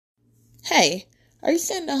Hey, are you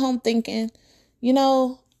sitting at home thinking,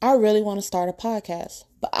 I really want to start a podcast,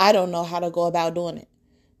 but I don't know how to go about doing it?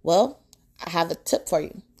 Well, I have a tip for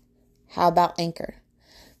you. How about Anchor?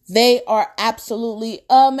 They are absolutely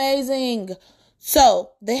amazing.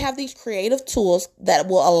 So they have these creative tools that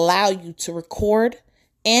will allow you to record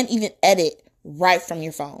and even edit right from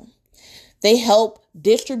your phone. They help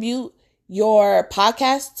distribute your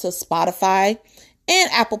podcast to Spotify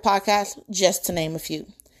and Apple Podcasts, just to name a few.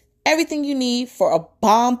 Everything you need for a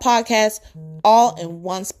bomb podcast all in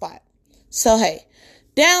one spot. So hey,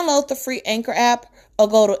 download the free Anchor app or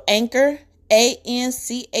go to Anchor,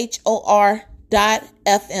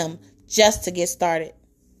 ANCHOR.FM just to get started.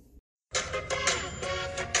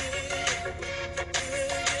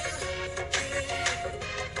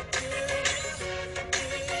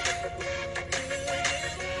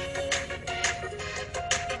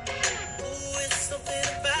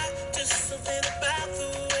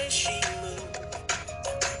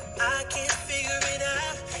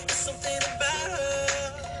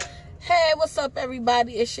 Hey, what's up,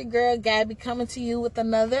 everybody? It's your girl, Gabby, coming to you with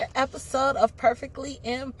another episode of Perfectly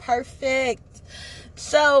Imperfect.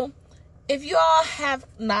 So, if you all have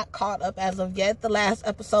not caught up as of yet, the last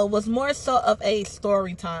episode was more so of a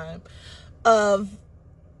story time of,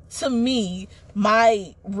 to me,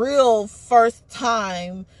 my real first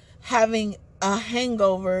time having a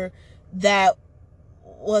hangover that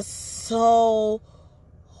was so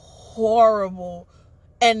horrible.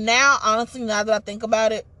 And now, honestly, now that I think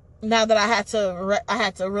about it, now that I had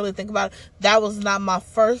to really think about it, that was not my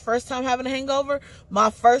first time having a hangover.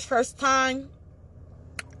 My first time,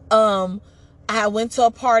 I went to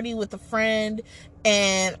a party with a friend,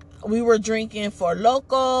 and we were drinking Four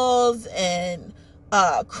Locos and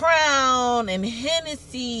Crown and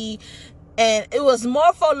Hennessy, and it was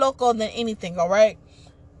more Four Loko than anything. All right,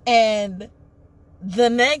 and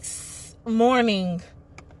the next morning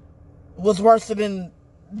was worse than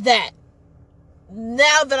that.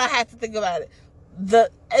 Now that I have to think about it,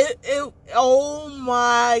 oh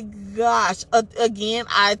my gosh. Again,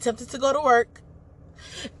 I attempted to go to work,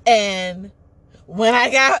 and when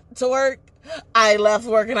I got to work, I left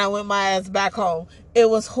work and I went my ass back home. It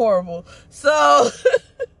was horrible. So,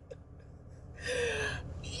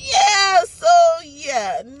 yeah,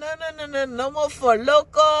 no more For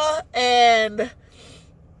Loco. And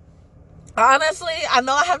honestly, I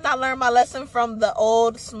know I have not learned my lesson from the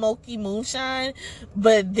old smoky moonshine,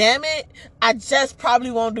 but damn it, I just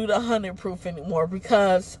probably won't do the 100 proof anymore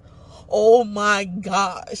because, oh my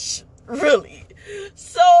gosh, really.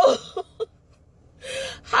 So,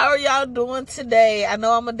 how are y'all doing today? I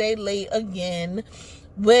know I'm a day late again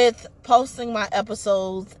with posting my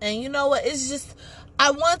episodes, and you know what? It's just,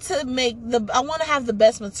 I want to have the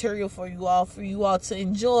best material for you all to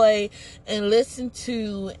enjoy and listen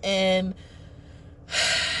to. And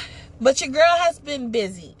but your girl has been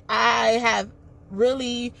busy. I have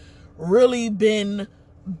really been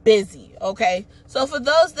busy. Okay, so for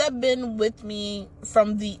those that have been with me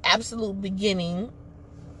from the absolute beginning,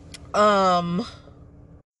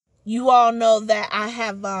 you all know that I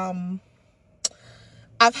have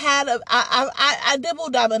I dibble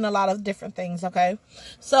dabble in a lot of different things. Okay,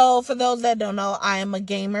 so for those that don't know, I am a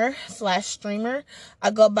gamer / streamer.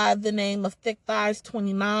 I go by the name of Thick Thighs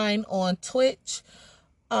 29 on Twitch.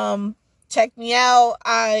 Check me out.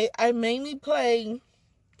 I mainly play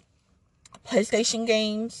PlayStation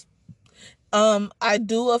games. I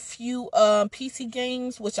do a few PC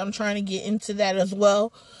games, which I'm trying to get into that as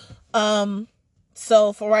well.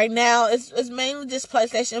 So for right now, it's mainly just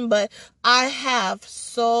PlayStation, but I have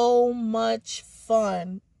so much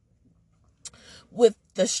fun with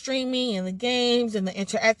the streaming and the games and the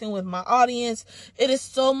interacting with my audience. It is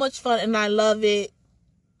so much fun, and I love it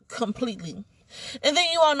completely. And then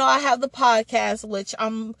you all know I have the podcast, which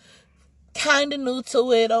I'm kind of new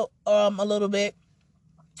to it a little bit.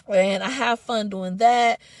 And I have fun doing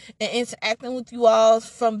that and interacting with you all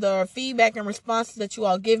from the feedback and responses that you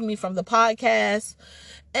all give me from the podcast.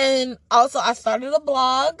 And also, I started a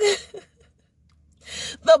blog. The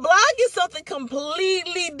blog is something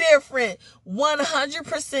completely different,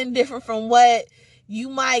 100% different from what you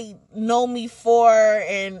might know me for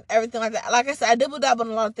and everything like that. Like I said, I dibble dabble on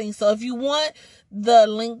a lot of things. So if you want the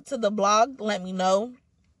link to the blog, let me know.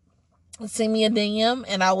 Send me a DM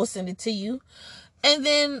and I will send it to you. And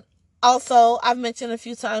then also, I've mentioned a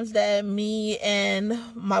few times that me and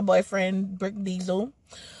my boyfriend, Brick Diesel,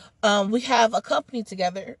 we have a company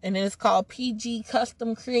together, and it's called PG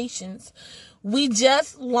Custom Creations. We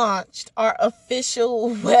just launched our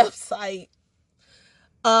official website.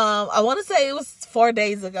 I want to say it was 4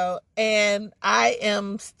 days ago, and I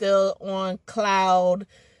am still on cloud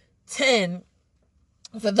 10,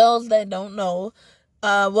 for those that don't know,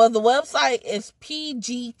 well, the website is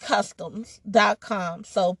pgcustoms.com.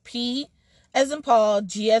 So P as in Paul,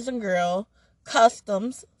 G as in girl,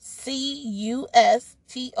 customs,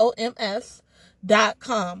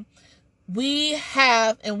 customs.com. We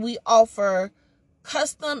have and we offer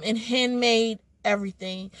custom and handmade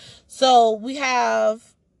everything. So we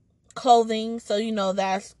have clothing. So,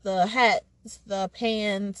 that's the hats, the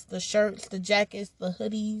pants, the shirts, the jackets, the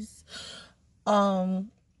hoodies.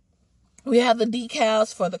 We have the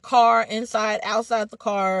decals for the car, inside, outside the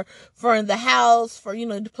car, for in the house, for,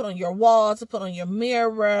 to put on your wall, to put on your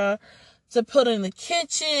mirror, to put in the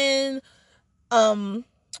kitchen.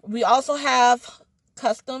 We also have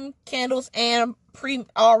custom candles and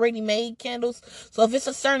already made candles. So if it's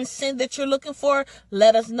a certain scent that you're looking for,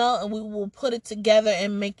 let us know and we will put it together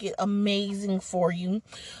and make it amazing for you.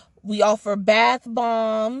 We offer bath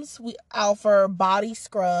bombs. We offer body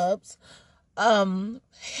scrubs.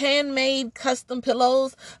 Handmade custom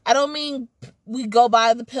pillows. I don't mean we go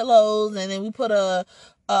buy the pillows and then we put a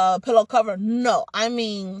pillow cover. No, I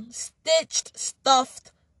mean stitched,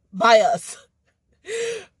 stuffed by us.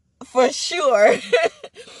 For sure.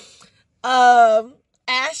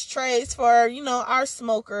 Ashtrays for, our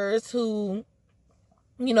smokers who,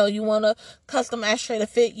 you want a custom ashtray to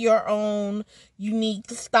fit your own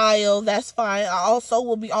unique style. That's fine. I also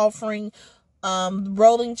will be offering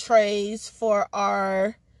rolling trays for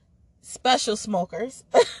our special smokers.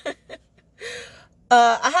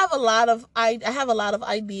 I have a lot of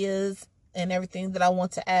ideas and everything that I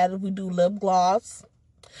want to add. We do lip gloss.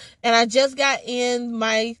 And I just got in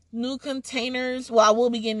my new containers. Well, I will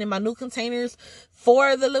be getting in my new containers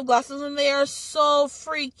for the lip glosses, and they are so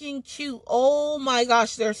freaking cute. Oh my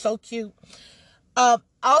gosh, they're so cute.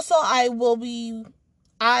 Also, I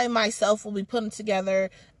myself will be putting together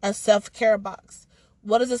a self-care box.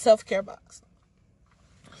 What is a self-care box?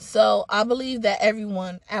 So I believe that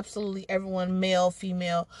everyone, absolutely everyone, male,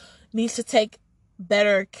 female, needs to take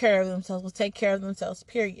better care of themselves, will take care of themselves,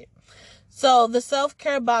 period. So the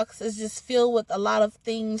self-care box is just filled with a lot of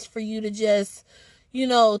things for you to just,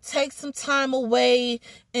 take some time away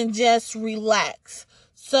and just relax.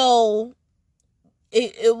 So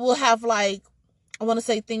it will have I want to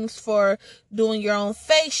say things for doing your own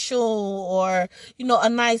facial or, a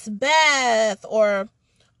nice bath or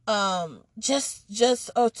just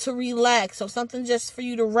to relax or something just for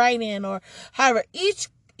you to write in or however. Each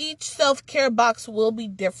self-care box will be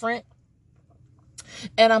different.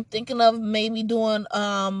 And I'm thinking of maybe doing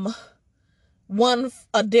a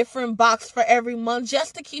different box for every month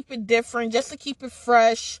just to keep it different, just to keep it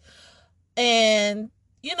fresh. And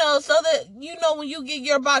so that when you get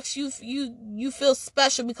your box, you feel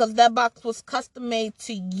special because that box was custom made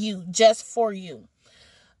to you, just for you.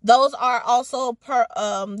 Those are also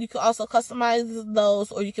you can also customize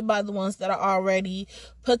those, or you can buy the ones that are already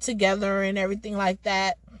put together and everything like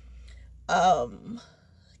that.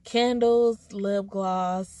 Candles, lip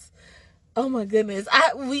gloss. Oh my goodness.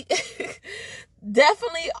 We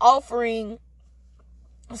definitely offering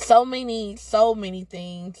so many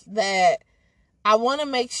things that I want to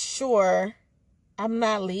make sure I'm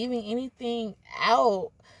not leaving anything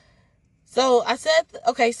out. So I said,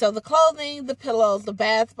 okay, so the clothing, the pillows, the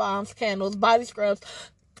bath bombs, candles, body scrubs,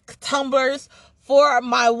 tumblers for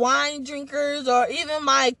my wine drinkers or even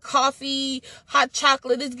my coffee, hot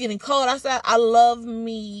chocolate. It's getting cold. I said, I love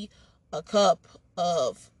me a cup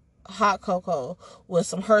of hot cocoa with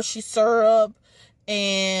some Hershey syrup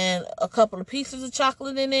and a couple of pieces of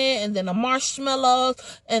chocolate in it, and then a marshmallow,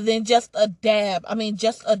 and then just a dab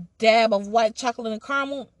of white chocolate and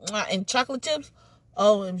caramel and chocolate chips.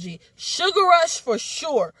 OMG. Sugar rush for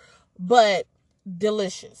sure, but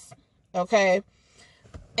delicious. Okay.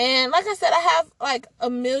 And like I said, I have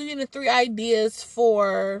 1,000,003 ideas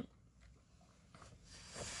for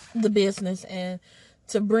the business and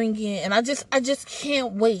to bring in, and I just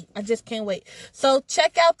can't wait. So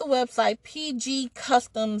check out the website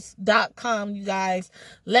pgcustoms.com, you guys.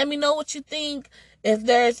 Let me know what you think. If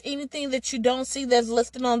there's anything that you don't see that's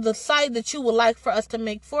listed on the site that you would like for us to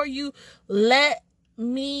make for you, let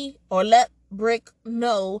me or let Brick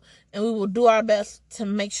know, and we will do our best to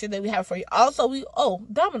make sure that we have for you. Also,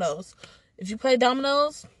 dominoes. If you play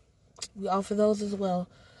dominoes, we offer those as well.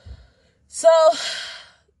 So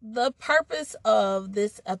the purpose of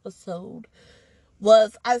this episode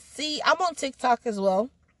was, I'm on TikTok as well,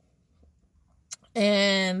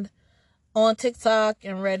 and on TikTok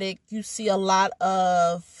and Reddit, you see a lot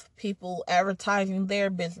of people advertising their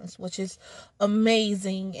business, which is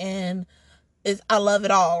amazing, and I love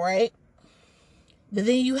it all, right? But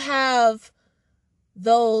then you have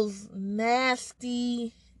those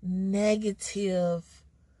nasty negative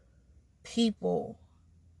people.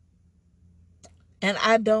 And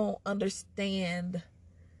I don't understand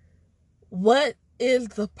what is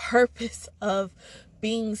the purpose of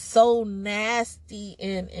being so nasty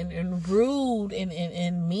and rude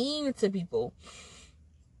and mean to people.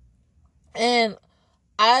 And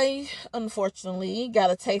I, unfortunately,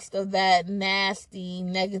 got a taste of that nasty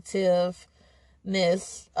negativeness.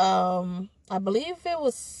 I believe it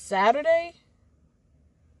was Saturday.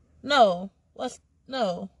 No,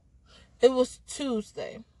 it was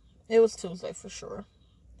Tuesday. It was Tuesday for sure.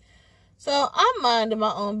 So I'm minding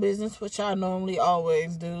my own business, which I normally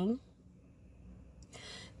always do.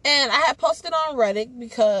 And I had posted on Reddit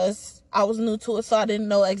because I was new to it, so I didn't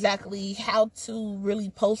know exactly how to really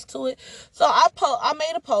post to it. So I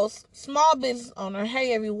made a post, small business owner.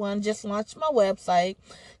 Hey everyone, just launched my website.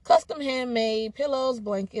 Custom handmade pillows,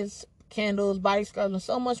 blankets, candles, body scrubs, and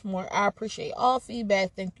so much more. I appreciate all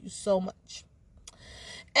feedback. Thank you so much.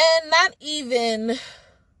 And not even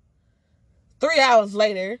 3 hours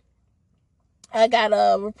later, I got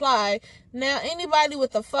a reply. Now anybody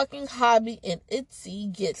with a fucking hobby in Etsy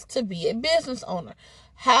gets to be a business owner.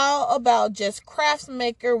 How about just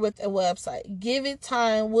craftsmaker with a website? Give it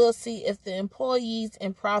time. We'll see if the employees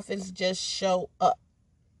and profits just show up.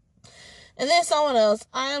 And then someone else.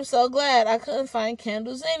 I am so glad I couldn't find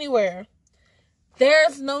candles anywhere.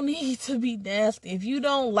 There's no need to be nasty. If you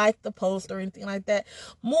don't like the post or anything like that,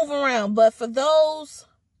 move around. But for those,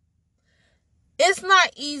 it's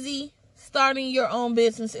not easy. Starting your own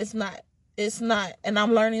business, it's not. And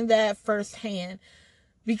I'm learning that firsthand,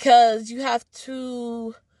 because you have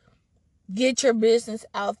to get your business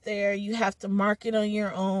out there. You have to market on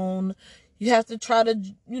your own. You have to try to,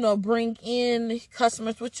 bring in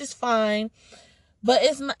customers, which is fine, but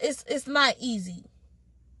it's not easy.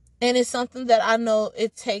 And it's something that I know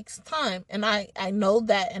it takes time, and I know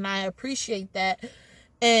that, and I appreciate that.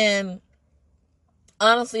 And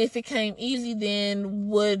honestly, if it came easy, then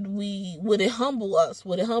would it humble us?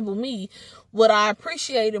 Would it humble me? Would I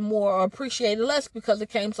appreciate it more or appreciate it less because it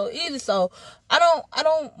came so easy? So I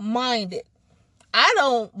don't mind it.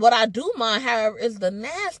 What I do mind, however, is the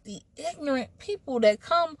nasty, ignorant people that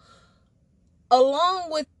come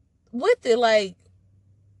along with it. Like,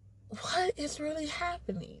 what is really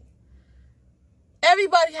happening?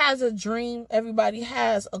 Everybody has a dream. Everybody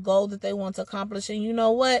has a goal that they want to accomplish. And you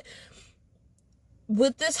know what?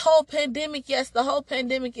 With this whole pandemic, yes, the whole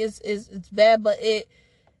pandemic is bad, but it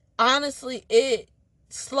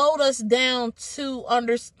slowed us down to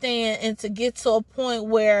understand and to get to a point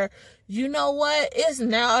where, you know what, it's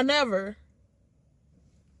now or never.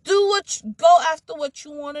 Go after what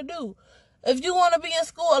you want to do. If you want to be in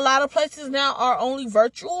school, a lot of places now are only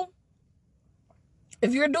virtual.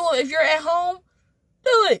 If you're at home,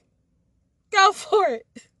 do it. Go for it.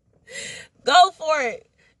 Go for it.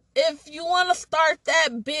 If you want to start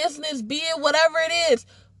that business, be it whatever it is,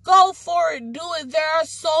 go for it. Do it. There are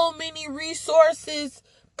so many resources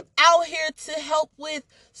out here to help with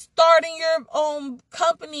starting your own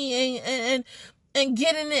company and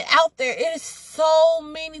getting it out there. It is so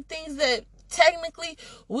many things that technically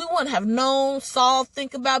we wouldn't have known, solved,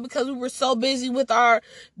 think about, because we were so busy with our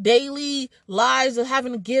daily lives of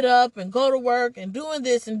having to get up and go to work and doing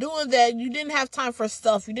this and doing that. You didn't have time for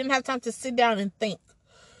stuff. You didn't have time to sit down and think.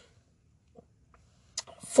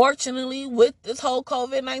 Fortunately, with this whole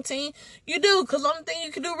COVID-19, you do, because the only thing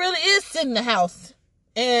you can do really is sit in the house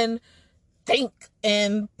and think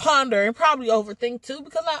and ponder and probably overthink too,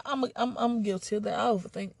 because I'm guilty of that. I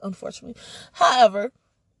overthink, unfortunately. However,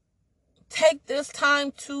 take this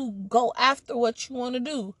time to go after what you want to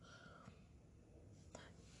do.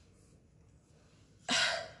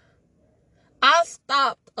 I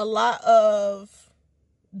stopped a lot of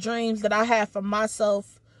dreams that I had for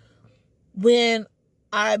myself when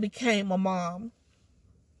I became a mom.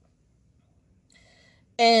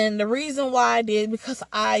 And the reason why I did, because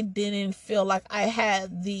I didn't feel like I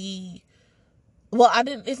had it's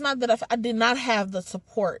not that I did not have the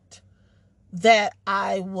support that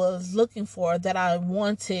I was looking for, that I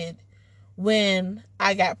wanted when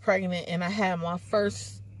I got pregnant and I had my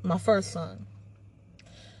first son.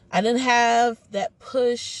 I didn't have that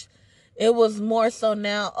push. It was more so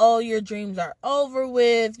now, your dreams are over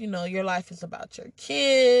with. Your life is about your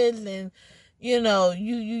kids, and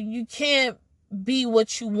you can't be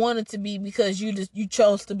what you wanted to be because you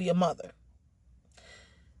chose to be a mother.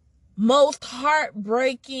 Most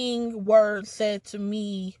heartbreaking words said to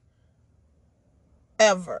me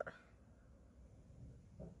ever.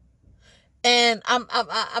 And I'm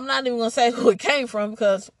not even gonna say who it came from,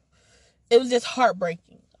 because it was just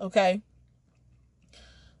heartbreaking. Okay.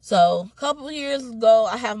 So a couple of years ago,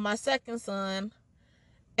 I have my second son,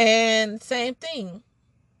 and same thing.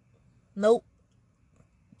 Nope,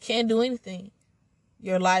 can't do anything.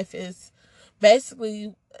 Your life is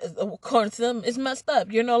basically, according to them, it's messed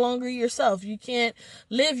up. You're no longer yourself. You can't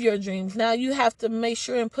live your dreams. Now you have to make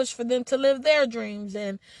sure and push for them to live their dreams.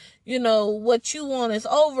 And, what you want is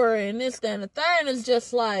over, and this, that, and the third. And it's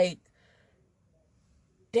just like,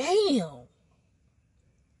 damn.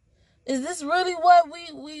 Is this really what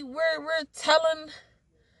we're telling?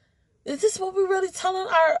 Is this what we're really telling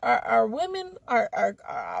our women? Our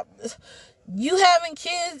you having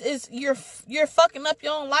kids is you're fucking up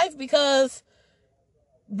your own life because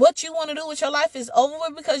what you want to do with your life is over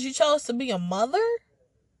with because you chose to be a mother?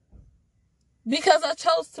 Because I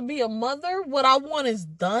chose to be a mother, what I want is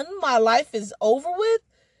done? My life is over with?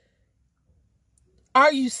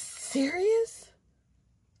 Are you serious?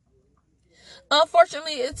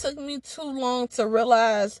 Unfortunately, it took me too long to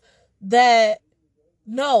realize that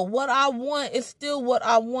no, what I want is still what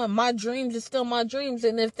I want. My dreams is still my dreams.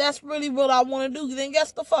 And if that's really what I want to do, then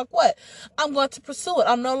guess the fuck what? I'm going to pursue it.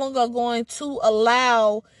 I'm no longer going to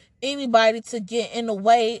allow anybody to get in the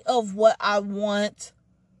way of what I want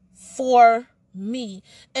for me.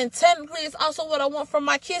 And technically, it's also what I want for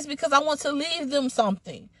my kids because I want to leave them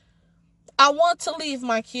something. I want to leave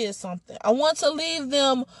my kids something. I want to leave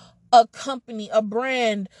them a company, a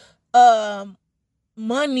brand,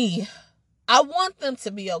 money. I want them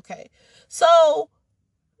to be okay. So,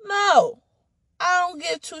 no, I don't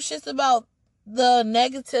give two shits about the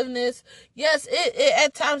negativeness. Yes, it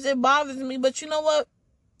at times it bothers me, but you know what?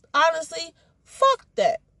 Honestly, fuck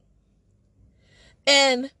that.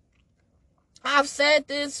 And I've said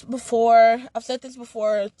this before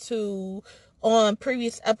to on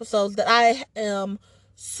previous episodes that I am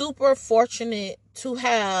super fortunate to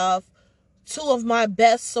have two of my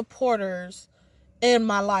best supporters in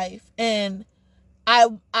my life. And I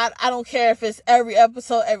don't care if it's every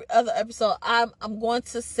episode, every other episode. I'm going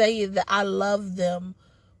to say that I love them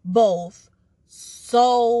both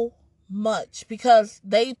so much because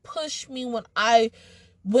they push me when I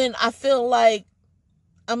feel like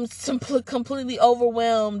I'm simply completely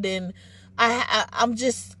overwhelmed and I'm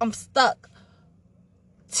stuck.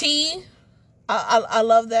 I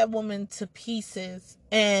love that woman to pieces,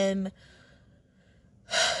 and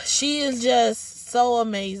she is just so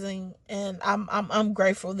amazing, and I'm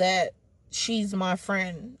grateful that she's my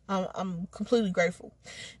friend. I'm completely grateful.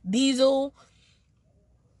 Diesel,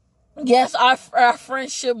 yes, our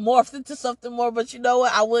friendship morphed into something more, but you know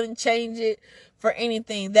what? I wouldn't change it for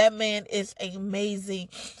anything. That man is amazing.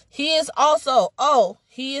 He is also, for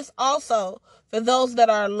those that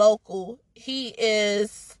are local, he is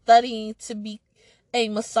studying to be a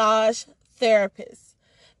massage therapist.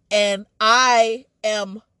 And I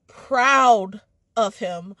am proud of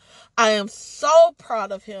him. I am so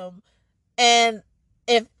proud of him. And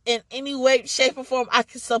if in any way, shape, or form I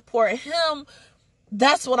can support him,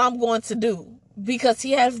 that's what I'm going to do because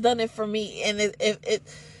he has done it for me. And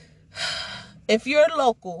if you're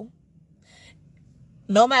local,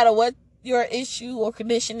 no matter what your issue or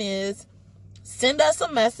condition is, send us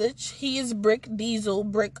a message. He is Brick _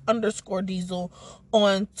 Diesel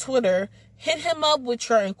on Twitter. Hit him up with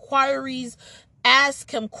your inquiries,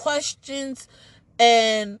 ask him questions,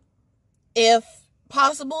 and if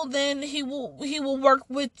possible, then he will work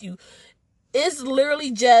with you. It's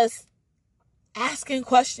literally just asking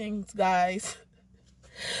questions, guys.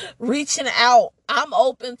 Reaching out. I'm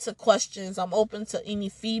open to questions. I'm open to any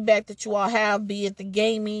feedback that you all have, be it the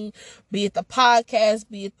gaming, be it the podcast,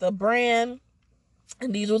 be it the brand.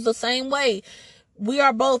 And these was the same way. We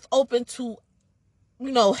are both open to,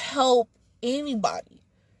 help anybody.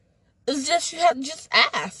 It's just, you have to just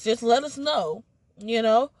ask. Just let us know,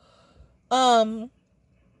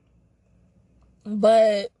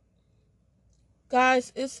 But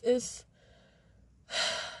guys, it's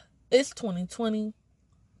 2020.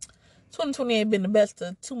 2020 ain't been the best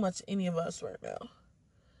of too much any of us right now.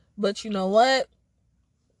 But you know what?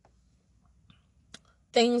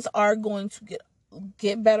 Things are going to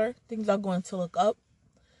get better. Things are going to look up.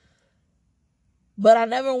 But I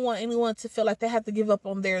never want anyone to feel like they have to give up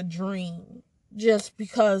on their dream just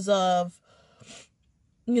because of,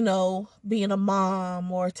 being a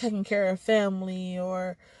mom or taking care of family,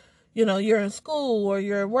 or, you're in school or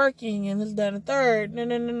you're working and this, that, and the third.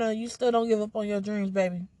 No. You still don't give up on your dreams,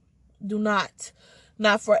 baby. Do not.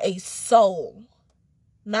 Not for a soul.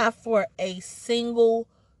 Not for a single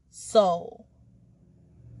soul.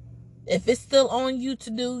 If it's still on you to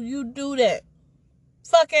do, you do that.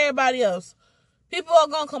 Fuck everybody else. People are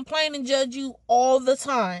going to complain and judge you all the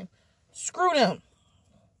time. Screw them.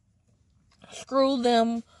 screw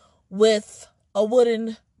them with a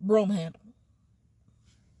wooden broom handle.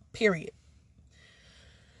 Period.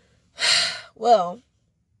 Well,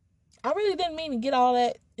 I really didn't mean to get all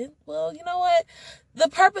that. Well, you know what? The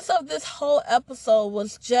purpose of this whole episode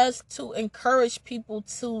was just to encourage people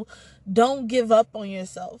to don't give up on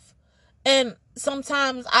yourself. And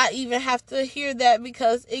sometimes I even have to hear that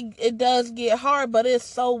because it does get hard, but it's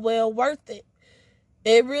so well worth it.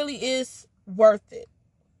 It really is worth it.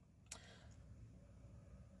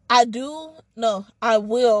 I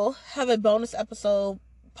will have a bonus episode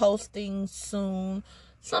posting soon,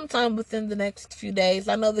 sometime within the next few days.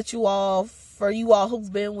 I know that for you all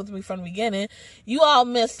who've been with me from the beginning, you all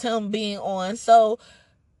missed him being on. So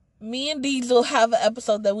me and Diesel have an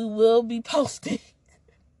episode that we will be posting.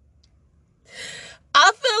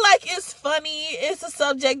 I feel like it's funny. It's a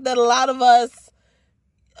subject that a lot of us,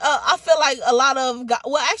 I feel like a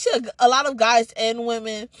lot of guys and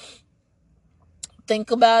women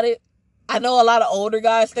think about it. I know a lot of older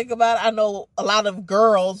guys think about it. I know a lot of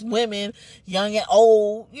girls, women, young and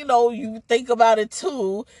old, you think about it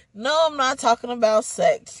too. No, I'm not talking about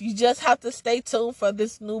sex. You just have to stay tuned for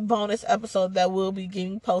this new bonus episode that will be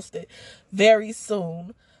getting posted very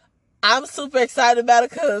soon. I'm super excited about it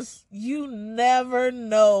because you never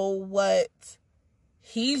know what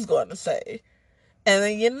he's going to say. And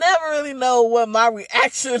then you never really know what my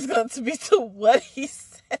reaction is going to be to what he says.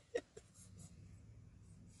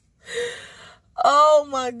 Oh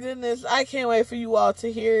my goodness. I can't wait for you all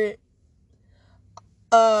to hear it.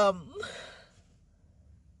 I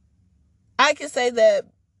can say that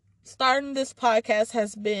starting this podcast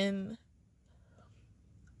has been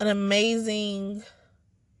an amazing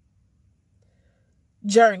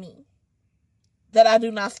journey that I do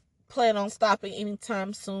not plan on stopping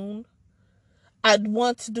anytime soon. I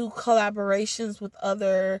want to do collaborations with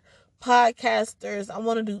other podcasters. I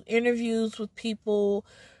want to do interviews with people.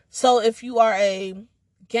 So if you are a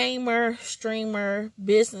gamer, streamer,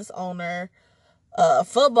 business owner,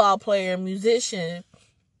 football player, musician,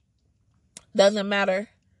 doesn't matter,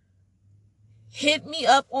 hit me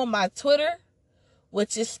up on my Twitter,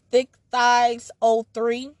 which is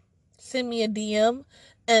ThickThighs03. Send me a DM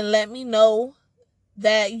and let me know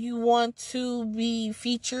that you want to be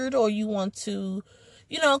featured or you want to,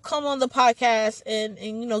 come on the podcast and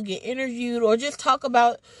get interviewed or just talk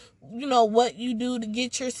about, what you do to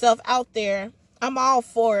get yourself out there. I'm all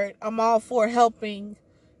for it. I'm all for helping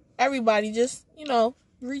everybody. Just,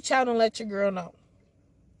 reach out and let your girl know.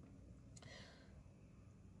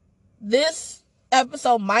 This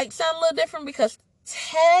episode might sound a little different because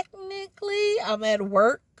technically I'm at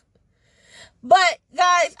work. But,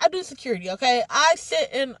 guys, I do security, okay? I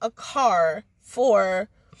sit in a car for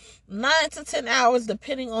 9 to 10 hours,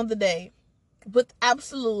 depending on the day, with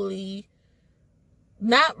absolutely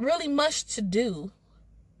not really much to do.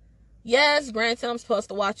 Yes, granted, I'm supposed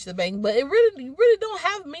to watch the bank, but you really don't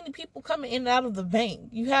have many people coming in and out of the bank.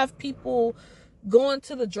 You have people going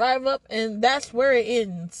to the drive up, and that's where it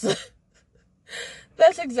ends.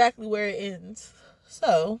 That's exactly where it ends.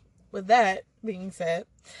 So, with that being said,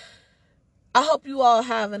 I hope you all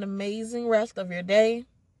have an amazing rest of your day.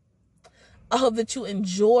 I hope that you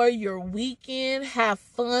enjoy your weekend. Have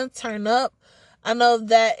fun. Turn up. I know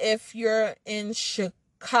that if you're in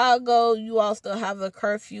Chicago, you all still have a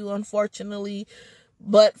curfew, unfortunately.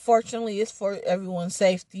 But fortunately, it's for everyone's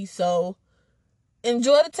safety. So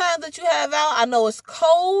enjoy the time that you have out. I know it's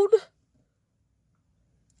cold.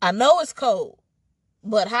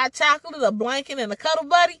 But hot chocolate, a blanket, and a cuddle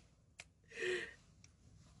buddy,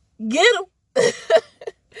 get them.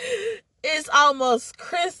 It's almost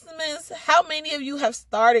Christmas. How many of you have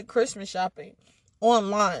started Christmas shopping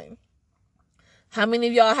online? How many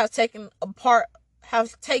of y'all have taken part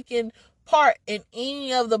in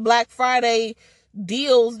any of the Black Friday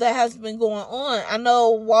deals that has been going on? I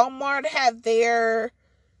know Walmart had theirs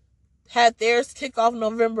kick off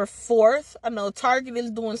November 4th. I know Target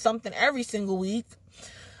is doing something every single week.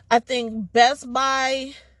 I think Best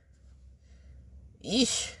Buy,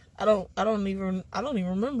 I don't even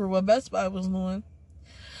remember what Best Buy was doing.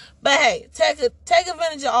 But hey, take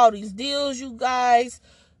advantage of all these deals, you guys.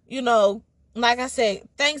 Like I said,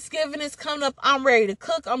 Thanksgiving is coming up. I'm ready to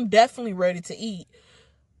cook. I'm definitely ready to eat.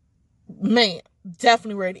 Man,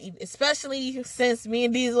 definitely ready to eat. Especially since me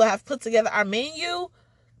and Diesel have put together our menu.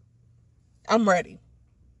 I'm ready.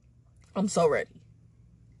 I'm so ready.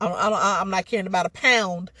 I'm not caring about a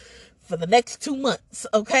pound for the next 2 months,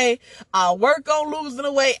 okay? I'll work on losing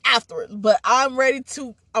the weight afterwards, but I'm ready.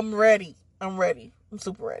 I'm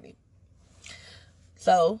super ready.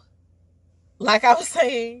 So, like I was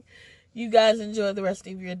saying, you guys enjoy the rest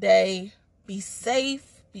of your day. Be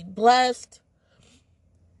safe. Be blessed.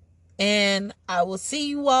 And I will see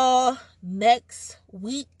you all next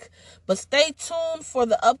week. But stay tuned for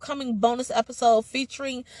the upcoming bonus episode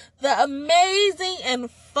featuring the amazing and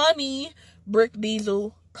funny Brick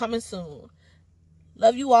Diesel coming soon.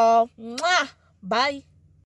 Love you all. Mwah. Bye.